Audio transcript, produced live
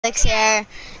Helix here.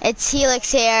 It's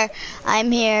Helix here.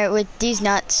 I'm here with these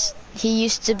nuts. He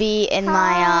used to be in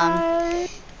my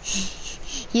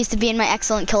he used to be in my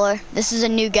excellent killer. This is a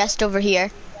new guest over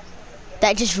here.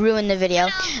 That just ruined the video,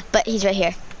 but he's right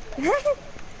here.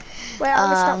 Well,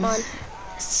 I'll start mine.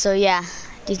 So yeah,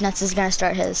 these nuts is gonna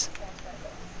start his.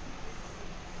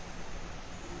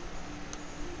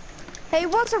 Hey,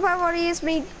 what's up everybody? It's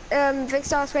me,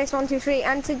 Victor Space 123,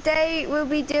 and today we'll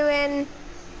be doing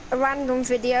a random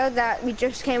video that we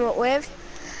just came up with.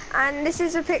 And this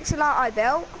is a pixel art I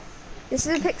built. This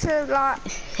is a pixel art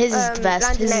His is the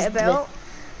best. His is built.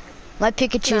 My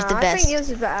Pikachu's the best. I think yours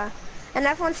is better. And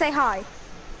everyone say hi.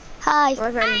 Hi.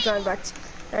 I've only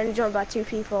joined by 2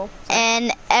 people. So.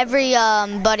 And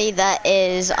everybody that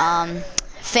is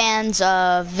fans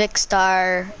of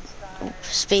Vicstar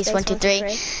Space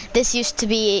 123. This used to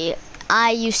be,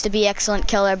 I used to be Excellent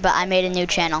Killer, but I made a new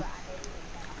channel.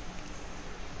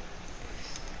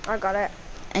 I got it.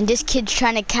 And this kid's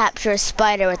trying to capture a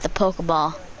spider with the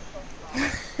Pokeball.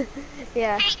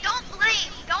 Yeah. Hey, don't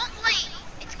blame.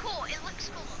 It's cool, it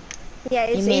looks cool. Yeah,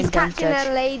 he's catching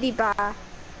a ladybug.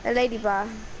 A ladybug.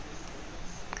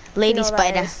 Lady you know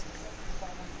spider.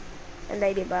 A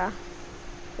ladybug.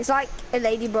 It's like a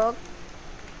ladybug,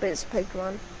 but it's a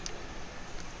Pokemon.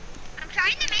 I'm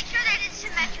trying to make sure that it's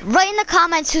symmetrical. Write in the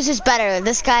comments whose is better.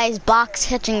 This guy's box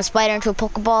catching a spider into a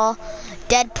Pokeball.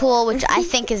 Deadpool, which I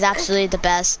think is absolutely the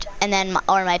best. And then,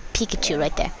 my Pikachu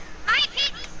right there. My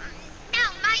thing.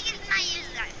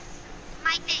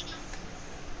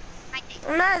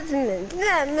 Mine's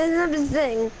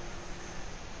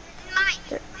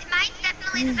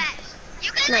definitely the best.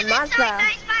 You can live inside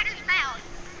my spider's mouth.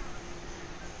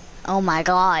 Oh my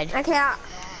god. Okay,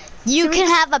 you can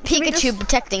have a Pikachu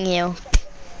protecting you.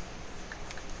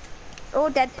 Or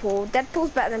Deadpool.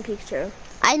 Deadpool's better than Pikachu.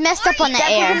 I messed up on the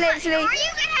air. Or you can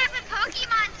have a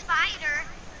Pokemon spider.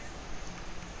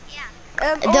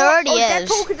 Yeah. There already is.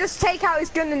 Deadpool could just take out his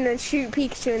gun and then shoot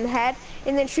Pikachu in the head,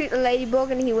 and then shoot the ladybug,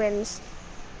 and he wins.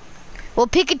 Well,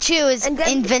 Pikachu is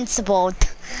invincible.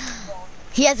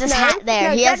 He has his hat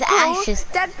there. He has ashes.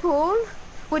 Deadpool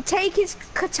would take his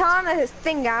katana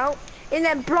thing out, and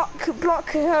then block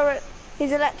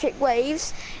his electric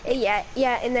waves. Yeah,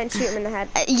 and then shoot him in the head.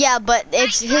 Yeah, but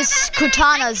it's his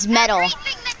katana's metal.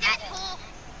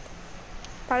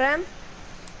 Pardon?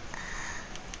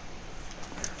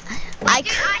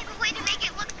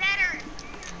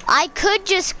 I could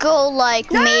just go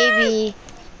like maybe.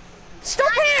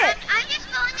 Stop it! I'm just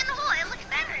falling in the hole. It looks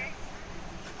better.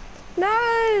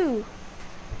 No!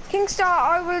 Kingstar,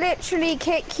 I will literally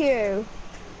kick you.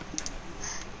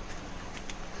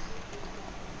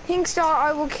 Kingstar,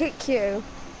 I will kick you.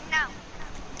 No.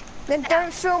 Then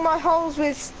don't fill my holes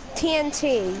with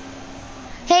TNT.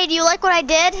 Hey, do you like what I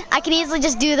did? I can easily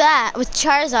just do that with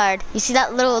Charizard. You see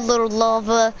that little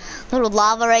lava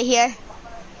right here?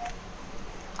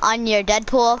 On your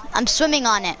Deadpool? I'm swimming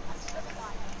on it.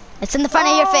 It's in the front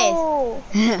of your face.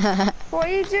 What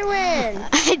are you doing?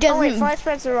 It doesn't. Oh wait, fire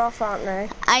spreads are off, aren't they?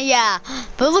 Yeah,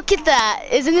 but look at that.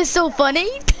 Isn't this so funny?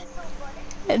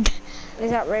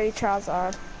 Is that really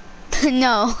Charizard?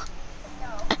 No.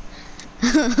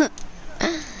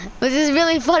 This is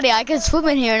really funny. I can swim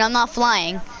in here and I'm not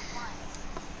flying.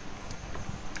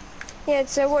 Yeah,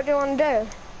 so what do you want to do?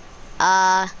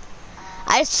 I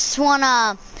just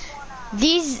wanna.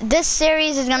 This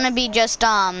series is gonna be just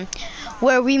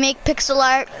where we make pixel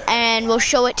art and we'll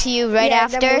show it to you right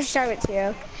after. Then we'll show it to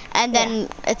you. And then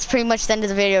it's pretty much the end of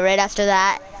the video right after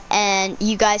that. And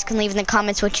you guys can leave in the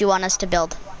comments what you want us to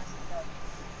build.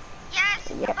 Yes,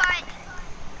 but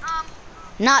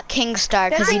not Kingstar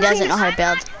because he doesn't know how to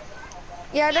build.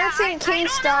 Yeah, I don't think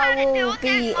Kingstar will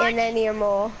be in any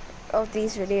more of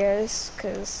these videos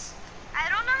because I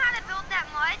don't know how to build that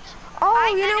much. Oh,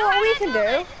 you know what we can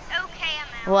do? Okay,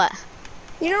 What?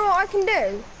 You know what I can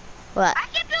do? What? I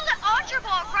can build an Ultra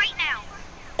Ball right now.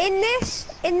 In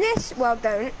this, well,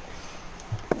 don't.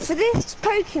 For this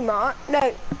Pokemon,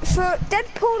 no, for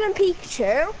Deadpool and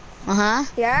Pikachu.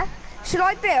 Yeah. Should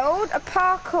I build a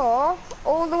parkour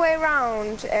all the way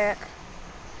around it?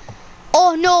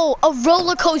 Oh no, a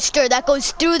roller coaster that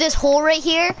goes through this hole right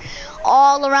here,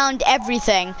 all around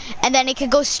everything. And then it could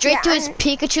go straight to his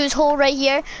Pikachu's hole right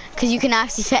here, because you can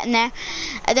actually fit in there.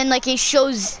 And then like it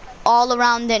shows all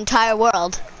around the entire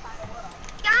world.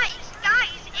 Guys,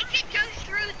 it could go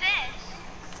through this.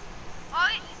 All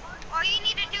you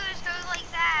need to do is go like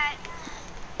that.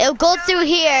 It'll go through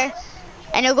here,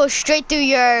 and it'll go straight through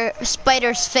your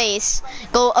spider's face,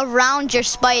 go around your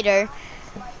spider,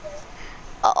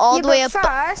 all the way up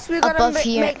first, we're gonna above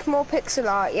here. Make more pixel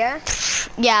art, yeah?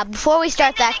 Yeah, before we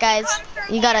start that, guys,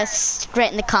 You gotta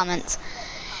write in the comments.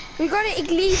 We gotta at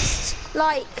least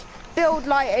like build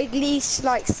like at least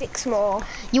like 6 more.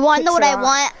 You wanna know what I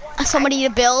want somebody to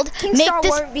build? Make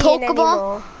this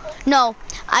Pokeball. No,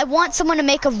 I want someone to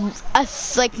make a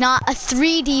like not a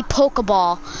 3D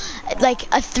Pokeball, like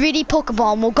a 3D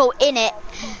Pokeball, and we'll go in it,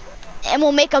 and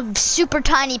we'll make a super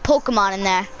tiny Pokemon in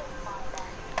there,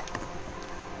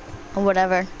 or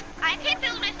whatever. I can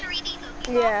build a 3D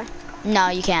Pokeball. Yeah. No,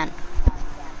 you can't.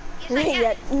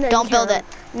 Yeah, no, don't build it.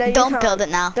 No, don't build it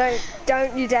now.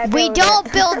 Don't you dare. We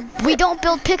don't build. We don't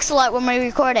build pixel art when we're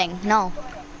recording. No.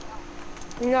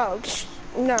 No,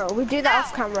 we do that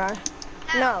off camera.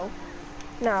 No.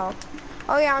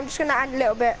 Oh yeah, I'm just gonna add a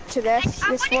little bit to this.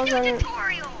 This wasn't. Do a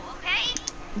tutorial, okay?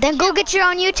 Then go get your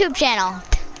own YouTube channel.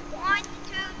 1, 2,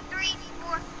 3,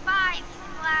 4, 5.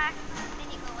 Black. Then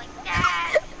you go like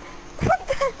that. What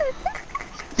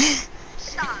the?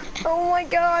 Stop. Oh my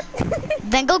god.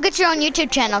 Then go get your own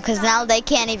YouTube channel, because now they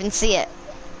can't even see it.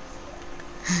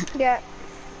 Yeah.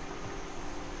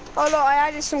 Oh look, I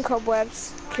added some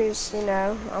cobwebs, because, you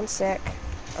know, I'm sick.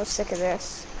 I'm sick of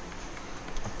this.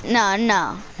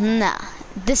 No.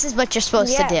 This is what you're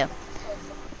supposed to do.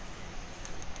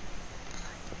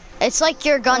 It's like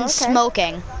your gun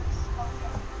smoking.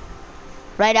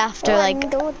 Right after,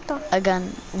 like, a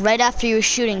gun. Right after you're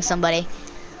shooting somebody.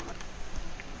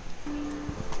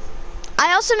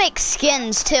 I also make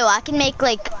skins, too. I can make,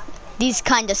 like, these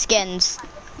kind of skins.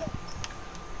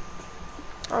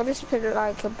 I'll just put it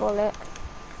like a bullet.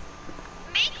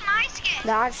 Make my skin.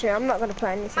 No, actually, I'm not going to put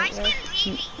anything My there. skin's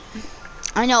easy.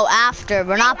 I know, after.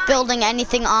 We're not building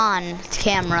anything on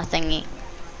camera thingy.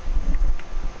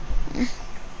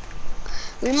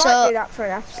 We might do that for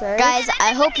an episode. Guys,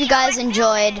 I hope you guys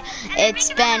enjoyed.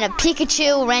 It's been a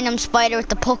Pikachu random spider with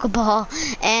the Pokeball,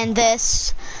 and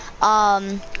this,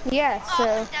 yeah,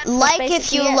 so like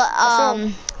if you,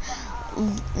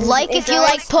 like if you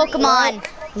like Pokemon,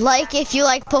 like if you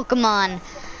like Pokemon,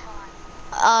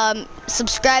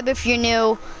 subscribe if you're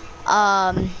new,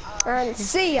 and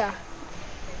see ya.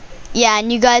 Yeah,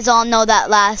 and you guys all know that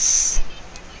last.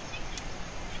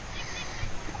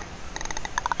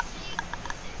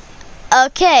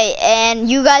 Okay,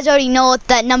 and you guys already know what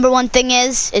that #1 thing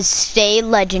is stay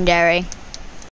legendary.